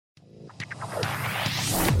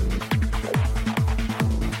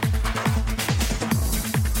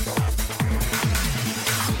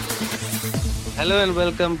Hello and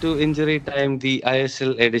welcome to Injury Time, the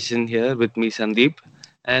ISL edition here with me, Sandeep.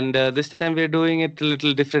 And this time we're doing it a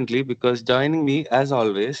little differently because joining me, as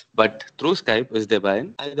always, but through Skype, is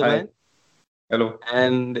Debayan. Hi, Hi. Debayan. Hello.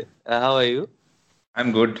 And how are you?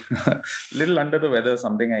 I'm good. Little under the weather,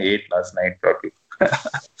 something I ate last night, probably.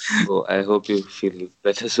 Oh, I hope you feel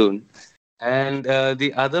better soon. And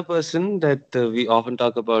the other person that we often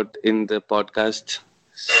talk about in the podcast,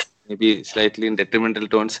 maybe slightly in detrimental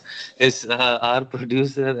tones, is our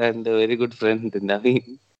producer and a very good friend,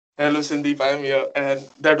 Naveen. Hello, Sandeep. I am here, and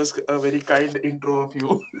that was a very kind intro of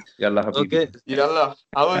you. Yalla Habibi. Okay. Yalla,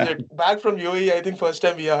 how is it? Back from UAE, I think first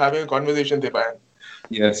time we are having a conversation, Deepan.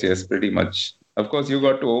 Yes, pretty much. Of course, you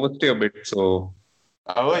got to overstay a bit, so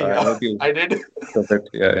Oh I yeah, hope you I did. took it.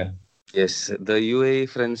 Yeah. Yes, the UAE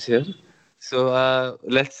friends here. So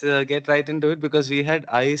let's get right into it because we had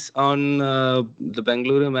eyes on the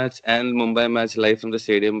Bengaluru match and Mumbai match live from the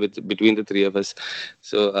stadium with between the three of us.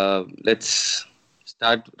 So let's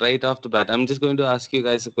start right off the bat. I'm just going to ask you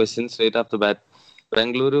guys a question straight off the bat.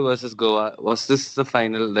 Bengaluru versus Goa. Was this the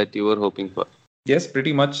final that you were hoping for? Yes,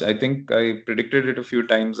 pretty much. I think I predicted it a few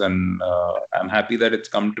times, and I'm happy that it's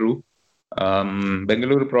come true.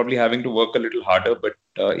 Bengaluru probably having to work a little harder, but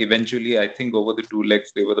eventually, I think over the two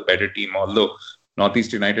legs, they were the better team. Although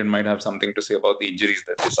Northeast United might have something to say about the injuries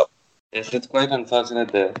that they suffered. Yes, it's quite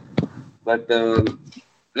unfortunate there. But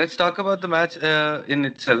let's talk about the match in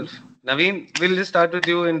itself. Naveen, we'll just start with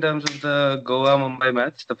you in terms of the Goa Mumbai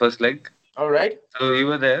match, the first leg. All right. So you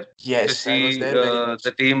were there to Yes, I was see there very much.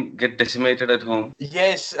 the team get decimated at home.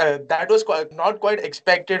 Yes, that was not quite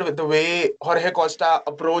expected with the way Jorge Costa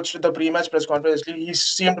approached the pre-match press conference. He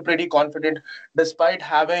seemed pretty confident, despite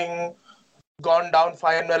having gone down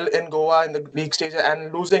 5-0 in Goa in the league stage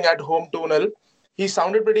and losing at home 2-0. He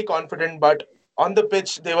sounded pretty confident, but on the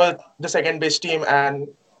pitch, they were the second best team, and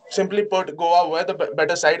simply put, Goa were the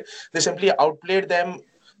better side. They simply outplayed them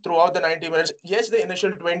throughout the 90 minutes. Yes, the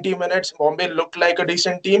initial 20 minutes, Bombay looked like a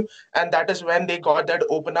decent team, and that is when they got that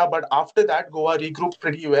opener. But after that, Goa regrouped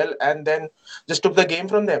pretty well and then just took the game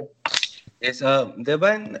from them. Yes,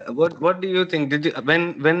 Deban, what do you think? Did you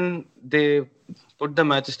when they put the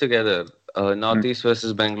matches together, Mm, Northeast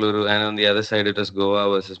versus Bengaluru, and on the other side it was Goa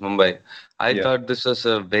versus Mumbai? I yeah. thought this was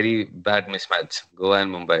a very bad mismatch, Goa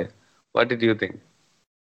and Mumbai. What did you think?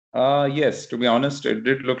 Yes, to be honest, it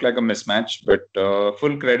did look like a mismatch, but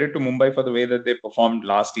full credit to Mumbai for the way that they performed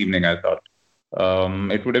last evening, I thought.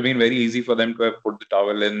 It would have been very easy for them to have put the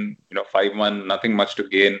towel in, 5-1, nothing much to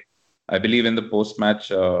gain. I believe in the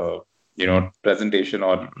post-match, presentation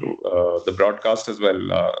or the broadcast as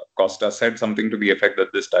well, Costa said something to the effect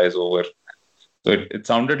that this tie is over. So it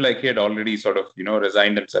sounded like he had already sort of,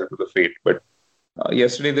 resigned himself to the fate. But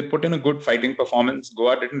yesterday they put in a good fighting performance.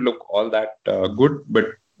 Goa didn't look all that good, but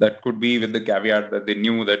that could be with the caveat that they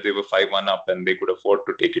knew that they were 5-1 up and they could afford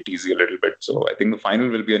to take it easy a little bit. So I think the final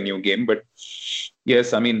will be a new game. But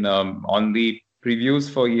yes, I mean, on the previews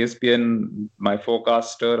for ESPN, my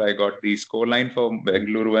forecaster, I got the scoreline for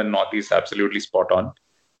Bengaluru and Northeast absolutely spot on.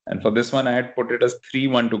 And for this one, I had put it as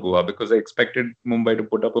 3-1 to Goa because I expected Mumbai to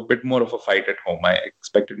put up a bit more of a fight at home. I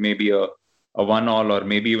expected maybe a 1-all or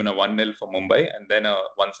maybe even a 1-0 for Mumbai and then a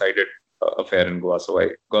one-sided affair in Goa. So I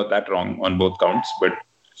got that wrong on both counts. But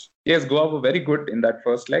yes, Goa were very good in that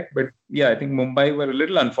first leg. But yeah, I think Mumbai were a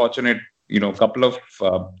little unfortunate. A couple of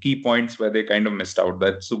key points where they kind of missed out.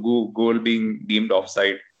 That Sugu goal being deemed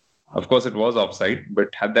offside. Of course, it was offside,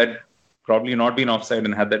 but had that probably not been offside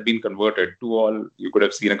and had that been converted to all, you could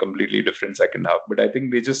have seen a completely different second half. But I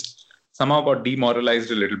think they just somehow got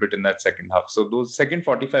demoralized a little bit in that second half. So those second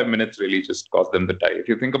 45 minutes really just cost them the tie. If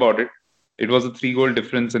you think about it, it was a 3-goal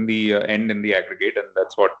difference in the end in the aggregate, and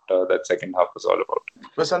that's what that second half was all about.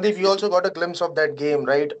 But Sandeep, you also got a glimpse of that game,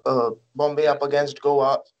 right? Bombay up against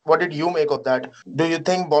Goa. What did you make of that? Do you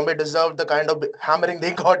think Bombay deserved the kind of hammering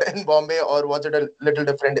they got in Bombay, or was it a little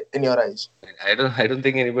different in your eyes? I don't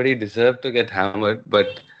think anybody deserved to get hammered,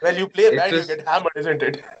 but Well, you play it bad, you was. get hammered, isn't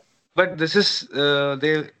it? But this is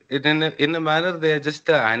they in a manner they are just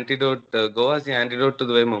the antidote. Goa is the antidote to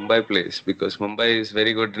the way Mumbai plays because Mumbai is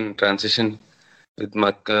very good in transition with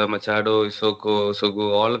Machado, Isoko,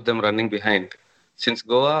 Sogu, all of them running behind. Since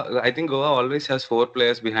Goa, I think Goa always has four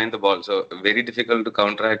players behind the ball, so very difficult to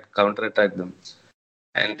counterattack them,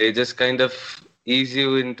 and they just kind of ease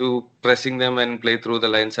you into pressing them and play through the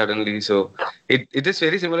line suddenly. So it is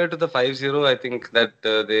very similar to the 5-0. I think that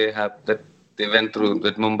they went through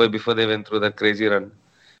with Mumbai before they went through that crazy run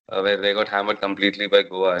where they got hammered completely by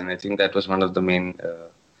Goa, and I think that was one of the main.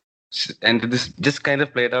 And this just kind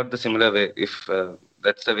of played out the similar way. If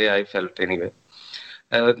that's the way I felt anyway.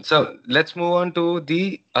 So let's move on to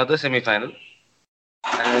the other semi-final.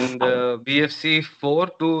 and BFC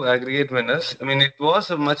 4-2 aggregate winners. I mean, it was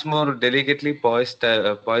a much more delicately poised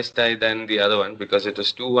tie than the other one because it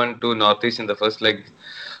was 2-1 to Northeast in the first leg.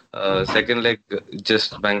 Second leg,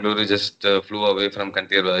 just Bangalore just flew away from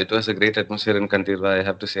Kantirva. It was a great atmosphere in Kantirva. I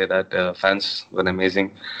have to say that fans were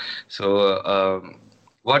amazing. So,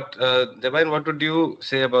 Devine, what would you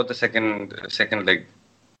say about the second leg?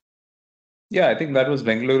 Yeah, I think that was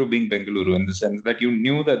Bengaluru being Bengaluru in the sense that you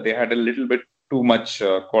knew that they had a little bit too much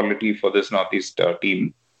quality for this Northeast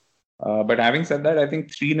team. But having said that, I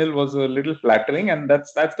think 3-0 was a little flattering, and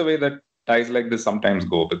that's the way that ties like this sometimes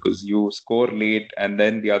go because you score late and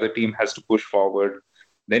then the other team has to push forward.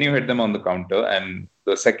 Then you hit them on the counter, and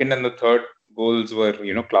the second and the third goals were,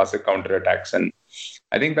 classic counter attacks. And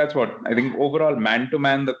I think that's what I think overall, man to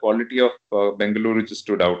man, the quality of Bengaluru just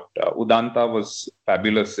stood out. Udanta was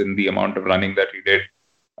fabulous in the amount of running that he did.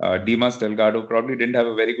 Dimas Delgado probably didn't have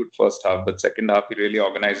a very good first half, but second half he really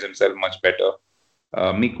organized himself much better.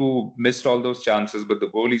 Miku missed all those chances, but the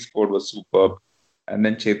goal he scored was superb. And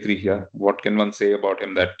then Chetri, yeah, what can one say about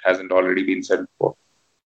him that hasn't already been said before?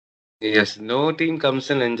 Yes, no team comes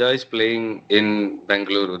and enjoys playing in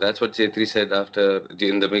Bengaluru. That's what Chetri said after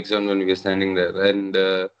in the mix zone when we were standing there, and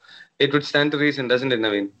it would stand to reason, doesn't it,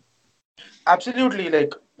 Naveen? Absolutely.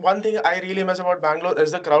 Like, one thing I really miss about Bangalore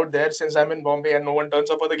is the crowd there since I'm in Bombay and no one turns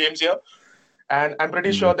up for the games here. And I'm pretty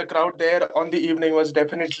Mm. sure the crowd there on the evening was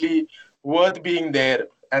definitely worth being there.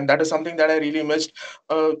 And that is something that I really missed.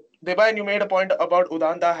 Debayan, you made a point about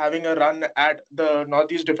Udanta having a run at the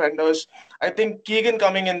Northeast defenders. I think Keegan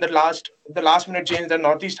coming in the last minute change that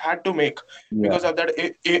Northeast had to make Yeah. because of that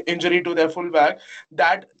injury to their fullback,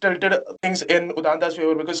 that tilted things in Udanta's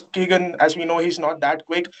favor because Keegan, as we know, he's not that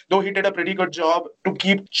quick. Though he did a pretty good job to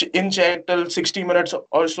keep in check till 60 minutes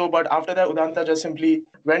or so, but after that, Udanta just simply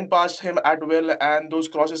went past him at will, and those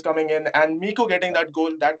crosses coming in, and Miko getting that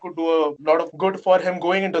goal, that could do a lot of good for him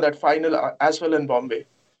going into that final as well in Bombay.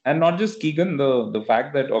 And not just Keegan, the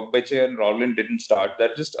fact that Ogbeche and Rowland didn't start,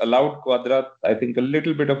 that just allowed Quadrat, I think, a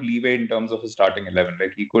little bit of leeway in terms of his starting 11.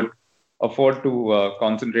 Like he could afford to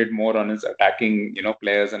concentrate more on his attacking,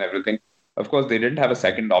 players and everything. Of course, they didn't have a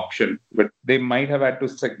second option, but they might have had to,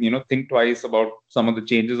 think twice about some of the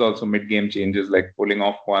changes, also mid-game changes like pulling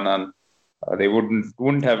off Juanan. They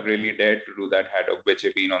wouldn't have really dared to do that had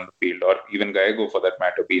Ogbeche been on the field, or even Gallego for that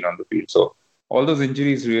matter been on the field. So all those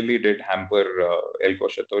injuries really did hamper Elko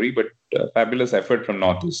Shatori, but fabulous effort from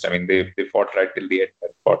Northeast. I mean, they fought right till the end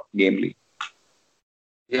and fought gamely.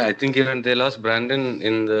 Yeah, I think even they lost Brandon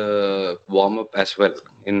in the warm up as well,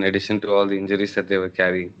 in addition to all the injuries that they were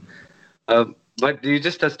carrying. But you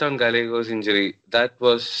just touched on Gallego's injury. That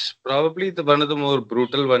was probably one of the more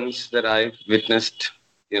brutal ones that I've witnessed,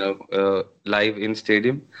 live in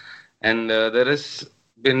stadium. And there has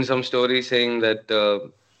been some story saying that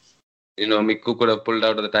Miku could have pulled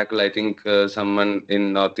out of the tackle. I think someone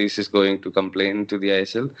in Northeast is going to complain to the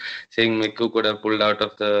ISL, saying Miku could have pulled out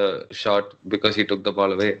of the shot because he took the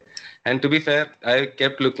ball away. And to be fair, I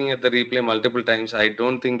kept looking at the replay multiple times. I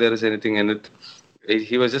don't think there is anything in it.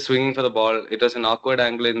 He was just swinging for the ball. It was an awkward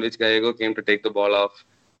angle in which Gallego came to take the ball off,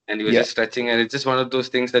 and he was Yeah. just stretching. And it's just one of those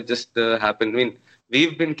things that just happened. I mean,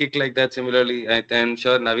 we've been kicked like that similarly. I'm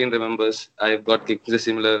sure Naveen remembers. I've got kicked in a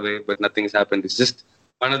similar way, but nothing's happened. It's just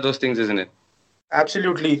one of those things, isn't it?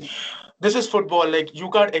 Absolutely. This is football. Like, you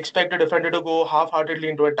can't expect a defender to go half-heartedly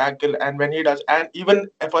into a tackle, and when he does, and even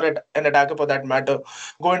for an attacker for that matter,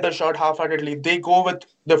 go into a shot half-heartedly, they go with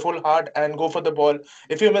the full heart and go for the ball.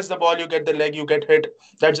 If you miss the ball, you get the leg, you get hit.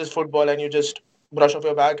 That's just football, and you just brush off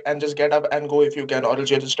your back and just get up and go if you can, or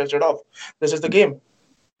else you just stretch it off. This is the game.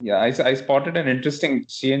 Yeah, I spotted an interesting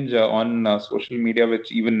exchange on social media,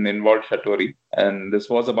 which even involved Shatori. And this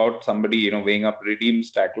was about somebody, weighing up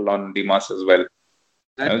Redeem's tackle on Dimas as well.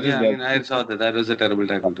 I was just I mean, I saw that. That was a terrible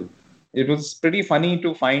tackle too. It was pretty funny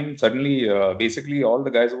to find suddenly, basically, all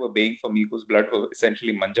the guys who were baying for Miku's blood were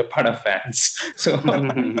essentially Manjapada fans. So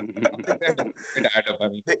it add up. I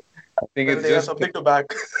mean, They, I think well, it's they have just something to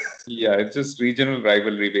back. yeah, it's just regional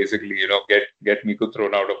rivalry, basically. Get Miku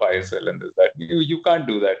thrown out of ISL and this that. You can't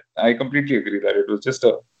do that. I completely agree that it was just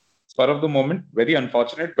a spur of the moment, very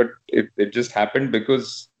unfortunate, but it just happened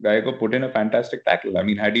because Gallego put in a fantastic tackle. I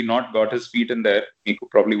mean, had he not got his feet in there, Miku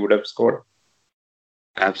probably would have scored.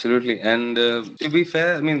 Absolutely. And to be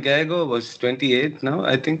fair, I mean, Gallego was 28 now.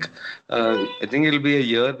 I think it'll be a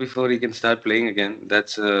year before he can start playing again.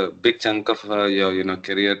 That's a big chunk of your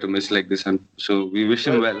career to miss like this. And so we wish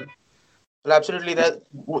him Well, well. well, absolutely. That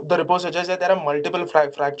the report suggests that there are multiple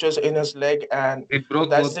fractures in his leg, and It if broke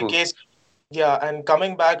that's both the bones. case, Yeah, and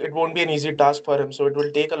coming back, it won't be an easy task for him. So it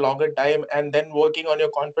will take a longer time, and then working on your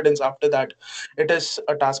confidence after that, it is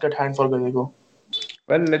a task at hand for Gallego.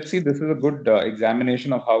 Well, let's see. This is a good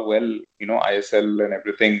examination of how well, ISL and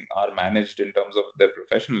everything are managed in terms of their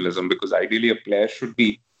professionalism. Because ideally, a player should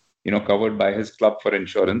be, covered by his club for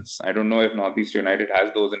insurance. I don't know if Northeast United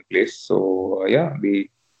has those in place. So yeah, the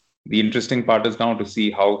interesting part is now to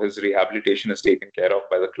see how his rehabilitation is taken care of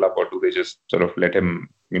by the club, or do they just sort of let him,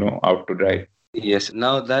 out to dry. Yes.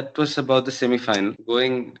 Now that was about the semi-final.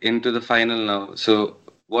 Going into the final now. So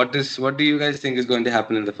what do you guys think is going to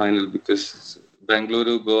happen in the final? Because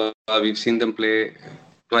Bengaluru, Goa, we've seen them play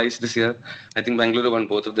twice this year. I think Bengaluru won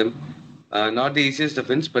both of them. Not the easiest of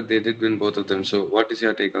wins, but they did win both of them. So what is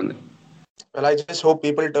your take on that? Well, I just hope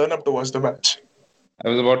people turn up to watch the match. I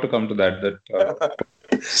was about to come to that.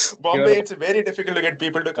 Bombay, it's very difficult to get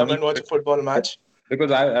people to come and watch a football match.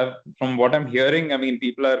 Because from what I'm hearing, I mean,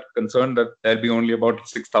 people are concerned that there'll be only about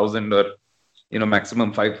 6,000 or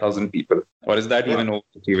maximum 5,000 people. Or is that even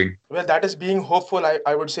overachieving? Well, that is being hopeful,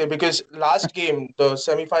 I would say, because last game, the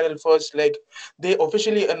semi-final first leg, they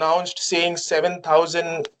officially announced saying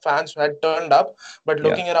 7,000 fans had turned up, but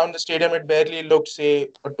looking around the stadium, it barely looked, say,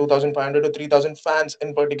 2,500 to 3,000 fans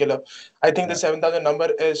in particular. I think the 7,000 number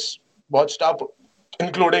is botched up,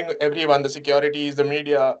 including everyone, the securities, the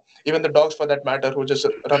media, even the dogs for that matter, who just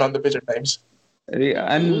run on the pitch at times. Yeah,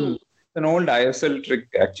 and an old ISL trick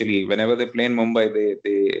actually. Whenever they play in Mumbai,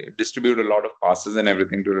 they distribute a lot of passes and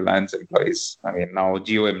everything to Reliance employees. I mean, now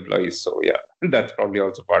Geo employees. So yeah, that's probably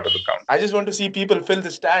also part of the count. I just want to see people fill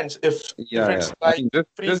the stands if it's I like mean,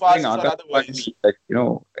 free just bring passes or Akash otherwise. like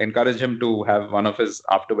encourage him to have one of his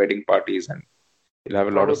after wedding parties, and he'll have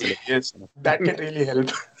a lot of Probably, yes. celebrations. That can really help.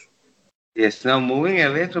 Yes. Now moving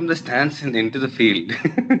away from the stands and into the field.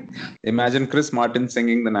 Imagine Chris Martin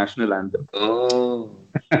singing the national anthem. Oh,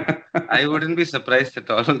 I wouldn't be surprised at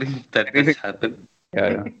all if that does Anything. happen.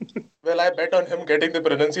 Yeah, Well, I bet on him getting the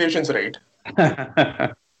pronunciations right.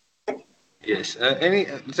 yeah. Yes.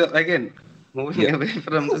 So again, moving Yeah. away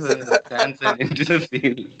from the stands and into the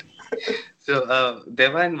field. So,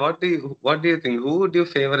 Devan, what do you think? Who would you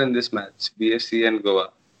favor in this match, BFC and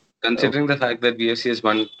Goa? Considering the fact that BFC has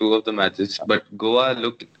won two of the matches, but Goa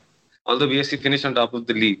looked, although BFC finished on top of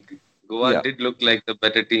the league, Goa Yeah. did look like the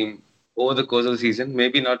better team over the course of the season.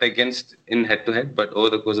 Maybe not against in head to head, but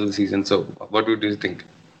over the course of the season. So, what would you think?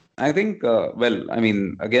 I think, I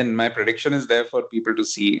mean, again, my prediction is there for people to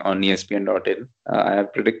see on ESPN.in. I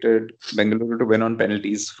have predicted Bengaluru to win on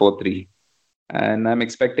penalties 4-3. And I'm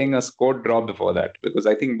expecting a score draw before that because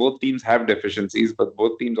I think both teams have deficiencies, but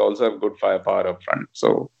both teams also have good firepower up front.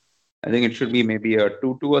 So I think it should be maybe a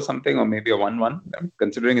 2-2 or something, or maybe a 1-1.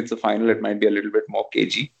 Considering it's a final, it might be a little bit more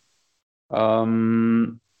cagey.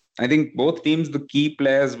 I think both teams, the key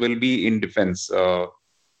players will be in defense.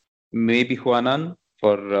 Maybe Juanan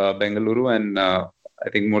for Bengaluru and I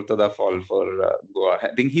think Murtada Fall for Goa.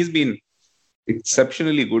 I think he's been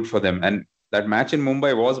exceptionally good for them. And that match in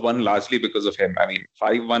Mumbai was won largely because of him. I mean,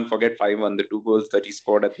 5-1, forget 5-1, the two goals that he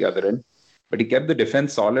scored at the other end. But he kept the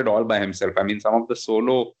defense solid all by himself. I mean, some of the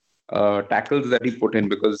solo tackles that he put in,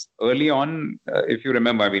 because early on, if you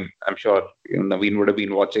remember, I mean, I'm sure Naveen would have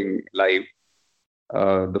been watching live.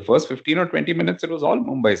 The first 15 or 20 minutes, it was all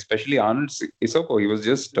Mumbai, especially Arnold Isoko. He was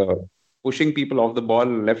just pushing people off the ball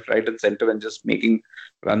left, right, and center and just making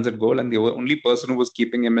runs at goal. And the only person who was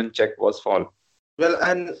keeping him in check was Fall. Well,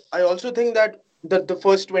 and I also think that the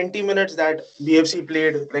first 20 minutes that BFC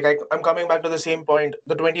played, like I'm coming back to the same point,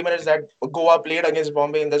 the 20 minutes that Goa played against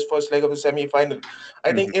Bombay in this first leg of the semi-final,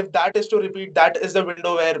 I think if that is to repeat, that is the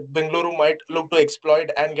window where Bengaluru might look to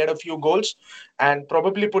exploit and get a few goals and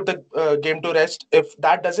probably put the game to rest. If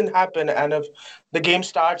that doesn't happen and if the game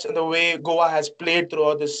starts in the way Goa has played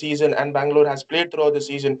throughout the season and Bangalore has played throughout the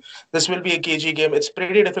season, this will be a cagey game. It's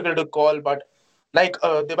pretty difficult to call, but like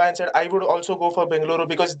Devan said, I would also go for Bengaluru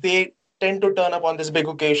because they tend to turn up on these big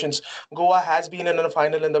occasions. Goa has been in a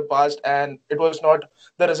final in the past, and it was not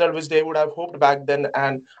the result which they would have hoped back then.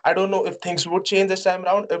 And I don't know if things would change this time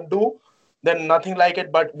around. If do, then nothing like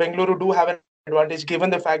it. But Bengaluru do have an advantage given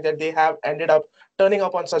the fact that they have ended up turning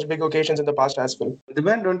up on such big occasions in the past as well.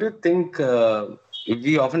 Devan, don't you think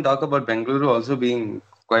we often talk about Bengaluru also being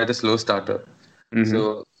quite a slow starter?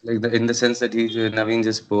 So, like in the sense that Naveen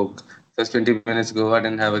just spoke, first 20 minutes Goa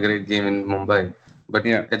didn't have a great game in Mumbai. But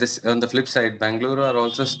Yeah. on the flip side, Bangalore are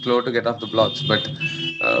also slow to get off the blocks. But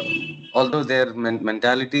uh, although their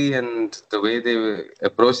mentality and the way they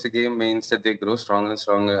approach the game means that they grow stronger and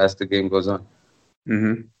stronger as the game goes on.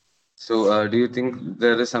 Mm-hmm. So, do you think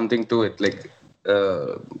there is something to it? Like,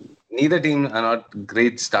 neither team are not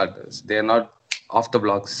great starters. They are not off the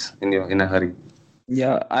blocks in a hurry.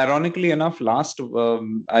 Yeah, ironically enough, last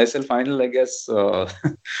ISL final, I guess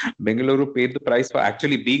Bengaluru paid the price for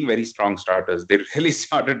actually being very strong starters. They really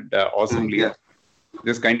started awesomely, Yeah.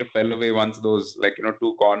 just kind of fell away once those, like,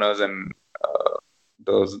 two corners and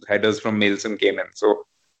those headers from Mailson came in. So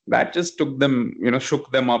that just took them,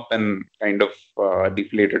 shook them up and kind of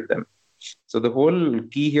deflated them. So the whole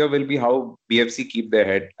key here will be how BFC keep their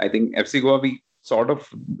head. I think FC Goa, we sort of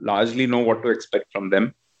largely know what to expect from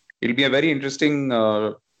them. It'll be a very interesting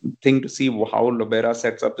thing to see how Lobera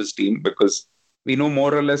sets up his team, because we know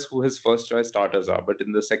more or less who his first choice starters are. But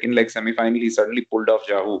in the second leg semi-final, he suddenly pulled off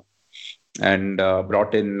Jahu and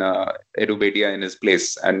brought in Erubedia in his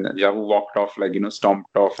place. And Jahu walked off, like,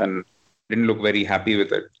 stomped off and didn't look very happy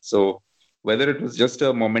with it. So whether it was just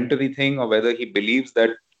a momentary thing or whether he believes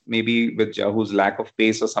that maybe with Jahu's lack of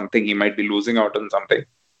pace or something, he might be losing out on something.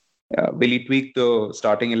 Will he tweak the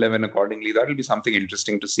starting 11 accordingly? That will be something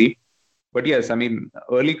interesting to see. But yes, I mean,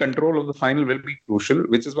 early control of the final will be crucial,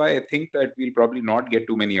 which is why I think that we'll probably not get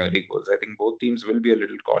too many early goals. I think both teams will be a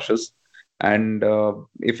little cautious. And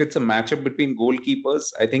if it's a matchup between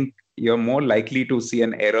goalkeepers, I think you're more likely to see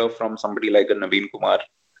an error from somebody like a Naveen Kumar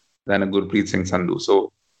than a Gurpreet Singh Sandhu.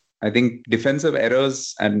 So I think defensive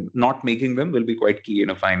errors and not making them will be quite key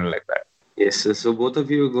in a final like that. Yes, so both of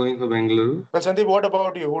you are going for Bengaluru. Well, Sandeep, what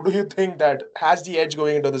about you? Who do you think that has the edge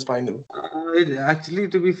going into this final? Actually,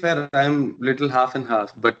 to be fair, I'm little half and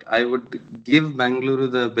half, but I would give Bangalore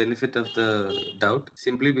the benefit of the doubt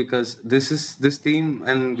simply because this team,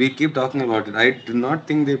 and we keep talking about it. I do not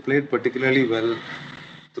think they played particularly well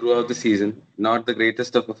throughout the season. Not the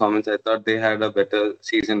greatest of performance. I thought they had a better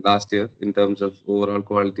season last year in terms of overall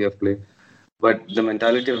quality of play, but the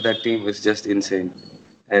mentality of that team was just insane,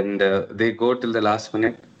 and they go till the last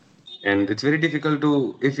minute, and it's very difficult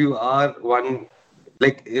to if you are one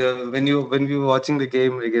like when we were watching the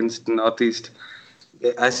game against Northeast,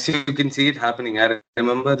 as you can see it happening. I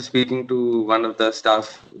remember speaking to one of the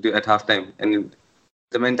staff at halftime, and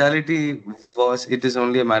the mentality was it is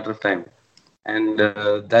only a matter of time, and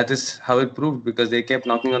that is how it proved because they kept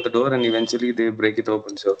knocking on the door and eventually they break it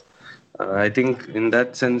open. So I think in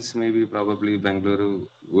that sense, maybe probably Bengaluru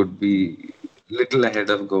would be little ahead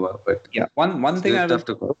of Goa, but Yeah, one thing still I will tough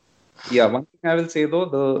to call. Yeah, one thing I will say though,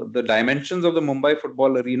 the dimensions of the Mumbai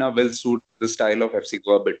football arena will suit the style of FC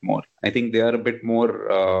Goa a bit more. I think they are a bit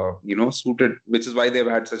more, suited, which is why they've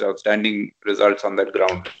had such outstanding results on that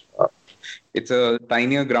ground. It's a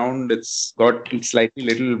tinier ground. It's got slightly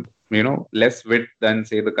little, less width than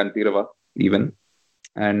say the Kantirava even,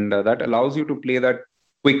 and that allows you to play that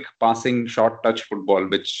quick passing, short touch football,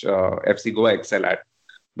 which FC Goa excel at.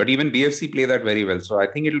 But even BFC play that very well. So I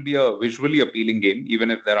think it'll be a visually appealing game, even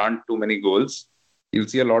if there aren't too many goals. You'll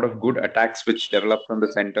see a lot of good attacks which develop from the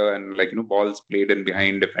center and balls played in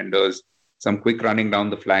behind defenders, some quick running down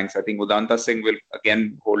the flanks. I think Udanta Singh will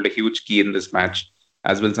again hold a huge key in this match,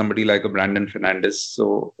 as will somebody like a Brandon Fernandes.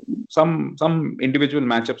 So some individual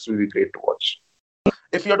matchups will be great to watch.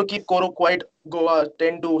 If you have to keep Koro quiet, Goa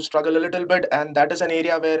tend to struggle a little bit, and that is an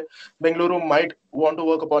area where Bengaluru might want to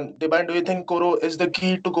work upon. Deban, do you think Koro is the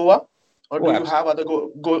key to Goa, or Oh, do you have other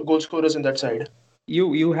goal scorers in that side?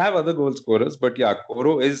 You have other goal scorers, but yeah,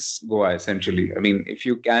 Koro is Goa essentially. I mean, if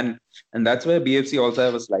you can, and that's where BFC also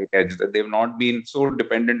have a slight edge that they've not been so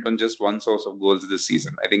dependent on just one source of goals this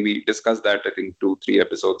season. I think we discussed that 2-3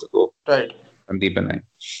 episodes ago. Right. Sandeep and I.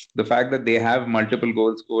 The fact that they have multiple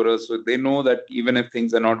goal scorers, so they know that even if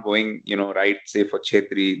things are not going, right, say for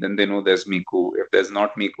Chetri, then they know there's Miku. If there's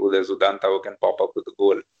not Miku, there's Udanta who can pop up with a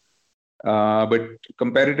goal. But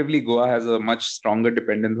comparatively, Goa has a much stronger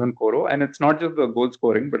dependence on Koro, and it's not just the goal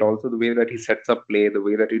scoring, but also the way that he sets up play, the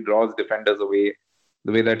way that he draws defenders away,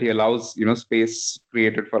 the way that he allows space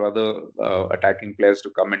created for other attacking players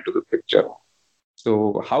to come into the picture.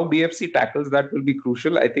 So how BFC tackles that will be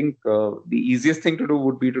crucial. I think the easiest thing to do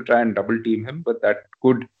would be to try and double team him, but that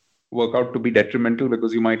could work out to be detrimental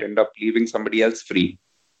because you might end up leaving somebody else free.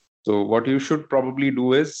 So what you should probably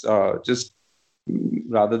do is just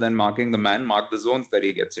rather than marking the man, mark the zones that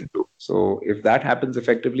he gets into. So if that happens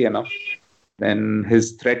effectively enough, then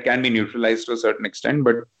his threat can be neutralized to a certain extent.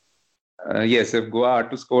 But yes, if Goa are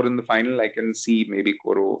to score in the final, I can see maybe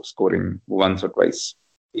Koro scoring once or twice.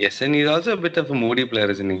 Yes, and he's also a bit of a moody player,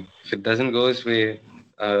 isn't he? If it doesn't go his way,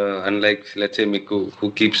 unlike, let's say, Miku, who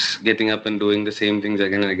keeps getting up and doing the same things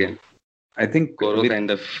again and again, I think Koro kind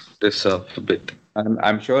of drifts off a bit.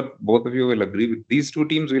 I'm sure both of you will agree with these two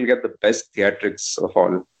teams will get the best theatrics of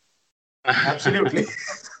all. Absolutely.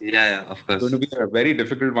 Yeah, of course. It's going to be a very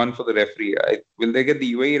difficult one for the referee. Will they get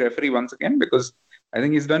the UAE referee once again? Because I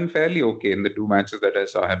think he's done fairly okay in the two matches that I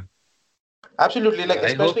saw him. Absolutely, like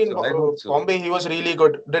I hope especially in so. I hope so. Bombay, he was really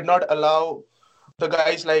good. Did not allow the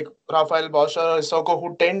guys like Rafael Boscher or Soko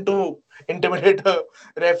who tend to intimidate the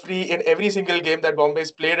referee in every single game that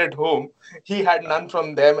Bombay's played at home. He had none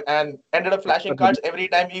from them and ended up flashing cards every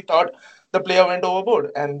time he thought the player went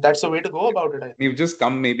overboard. And that's the way to go about it. You've just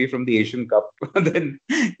come maybe from the Asian Cup, then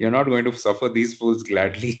you're not going to suffer these fools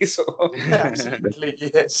gladly. So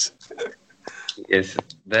Absolutely, yes. Yes,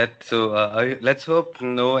 that so. Let's hope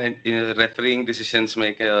no refereeing decisions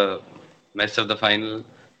make a mess of the final,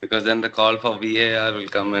 because then the call for VAR will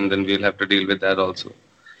come and then we'll have to deal with that also.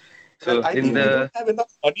 Well, So I in think we the don't have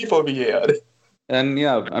enough money for VAR. and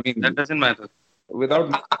yeah, I that mean, doesn't matter. without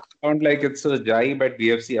making it sound like it's a jibe at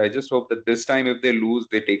BFC, I just hope that this time if they lose,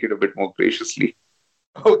 they take it a bit more graciously.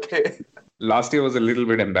 Okay. Last year was a little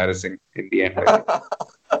bit embarrassing in the end, I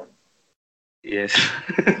think. Yes.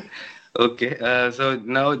 Okay. So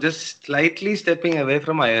now just slightly stepping away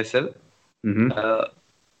from ISL. Mm-hmm. Uh,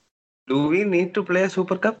 do we need to play a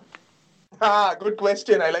Super Cup? Good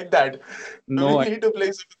question. I like that. Do we No, need to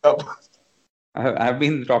play Super Cup? I've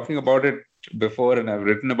been talking about it before and I've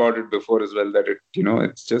written about it before as well that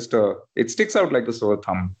it's just it sticks out like a sore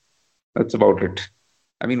thumb. That's about it.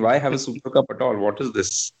 I mean, why have a Super Cup at all? What is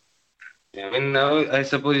this? I mean, now I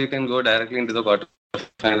suppose you can go directly into the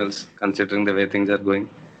quarterfinals, considering the way things are going,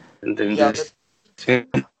 and then just Yeah,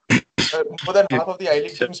 with more than half of the shut I the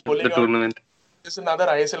League teams tournament. pulling out, just another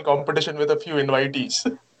ISL competition with a few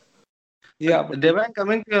invitees. Yeah, but Devang,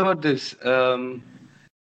 coming to you about this,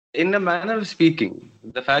 in a manner of speaking,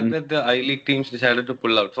 the fact mm, that the I League teams decided to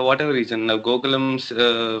pull out for whatever reason. Now, Gokulam's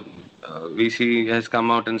VC has come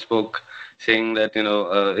out and spoke, saying that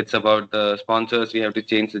it's about the sponsors. We have to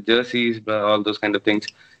change the jerseys, all those kind of things.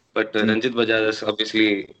 But mm, Ranjit Bajaj is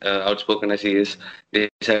obviously outspoken as he is.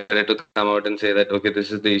 Decided to come out and say that okay,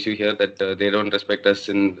 this is the issue here, that they don't respect us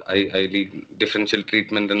in I League differential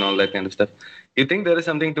treatment and all that kind of stuff. You think there is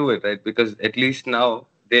something to it, right? Because at least now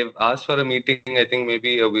they've asked for a meeting, I think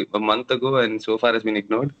maybe a month ago, and so far has been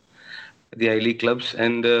ignored. The I League clubs,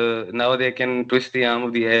 and now they can twist the arm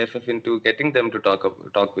of the AFF into getting them to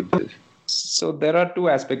talk with this. so there are two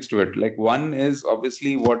aspects to it. Like one is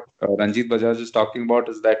obviously what Ranjit Bajaj is talking about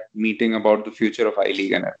is that meeting about the future of I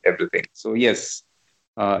League and everything. So yes,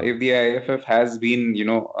 if the IFF has been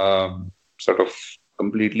sort of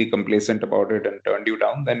completely complacent about it and turned you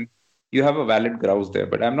down, then you have a valid grouse there.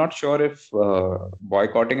 But I'm not sure if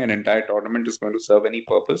boycotting an entire tournament is going to serve any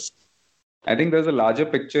purpose. I think there's a larger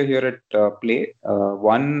picture here at play.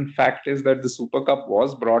 One fact is that the Super Cup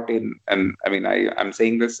was brought in, and I mean, I'm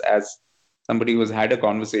saying this as somebody who's had a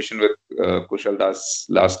conversation with Kushal Das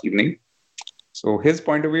last evening. So his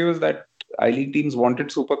point of view is that I League teams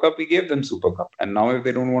wanted Super Cup, we gave them Super Cup, and now if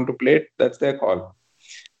they don't want to play it, that's their call.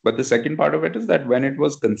 But the second part of it is that when it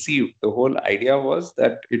was conceived, the whole idea was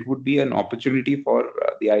that it would be an opportunity for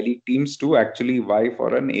the I League teams to actually vie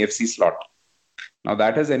for an AFC slot. Now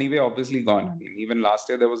that has anyway obviously gone. I mean, even last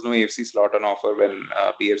year there was no AFC slot on offer when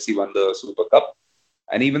BFC won the Super Cup,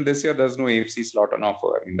 and even this year there's no AFC slot on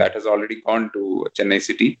offer. I mean, that has already gone to Chennai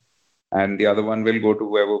City, and the other one will go to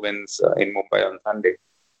whoever wins in Mumbai on Sunday.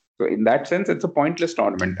 So in that sense, it's a pointless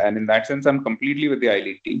tournament, and in that sense, I'm completely with the I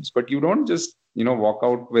League teams. But you don't just walk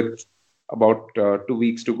out with about 2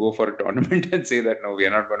 weeks to go for a tournament and say that no, we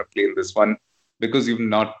are not going to play in this one because you've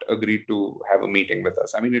not agreed to have a meeting with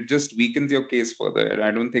us. I mean, it just weakens your case further, and I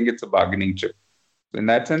don't think it's a bargaining chip. So in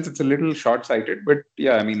that sense, it's a little short-sighted. But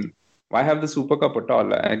yeah, I mean, why have the Super Cup at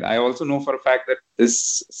all? I also know for a fact that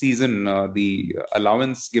this season, the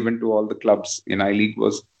allowance given to all the clubs in I League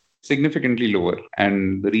was significantly lower.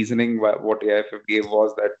 And the reasoning what AIFF gave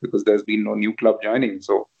was that because there's been no new club joining,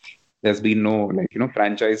 so there's been no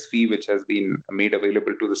franchise fee which has been made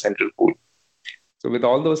available to the central pool. So with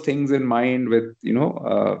all those things in mind, with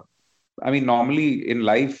I mean, normally in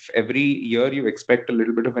life, every year you expect a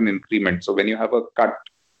little bit of an increment. So when you have a cut,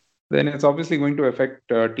 then it's obviously going to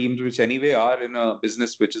affect teams which anyway are in a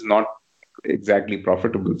business which is not exactly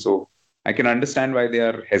profitable. So I can understand why they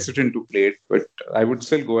are hesitant to play it, but I would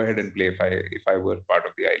still go ahead and play if I were part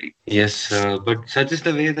of the I League. Yes, but such is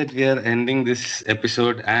the way that we are ending this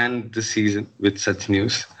episode and this season with such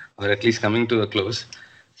news, or at least coming to a close.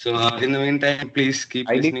 So, in the meantime, please keep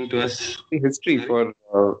I League listening to us. history Sorry?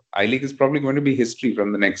 for I League is probably going to be history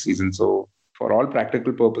from the next season. So for all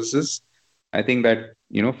practical purposes, I think that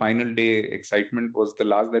final day excitement was the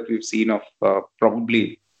last that we've seen of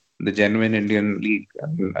probably the genuine Indian league,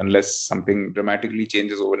 unless something dramatically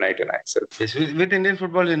changes overnight in ISL. Yes, with Indian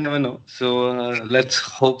football, you never know. So let's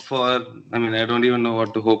hope for. I mean, I don't even know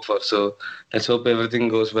what to hope for. So let's hope everything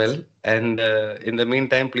goes well. And in the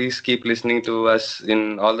meantime, please keep listening to us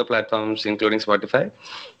in all the platforms, including Spotify.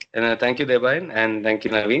 And thank you, Debain, and thank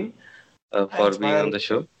you, Naveen, for Thanks, being on man. the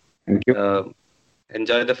show. Thank you.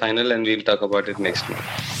 Enjoy the final, and we'll talk about it next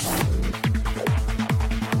month.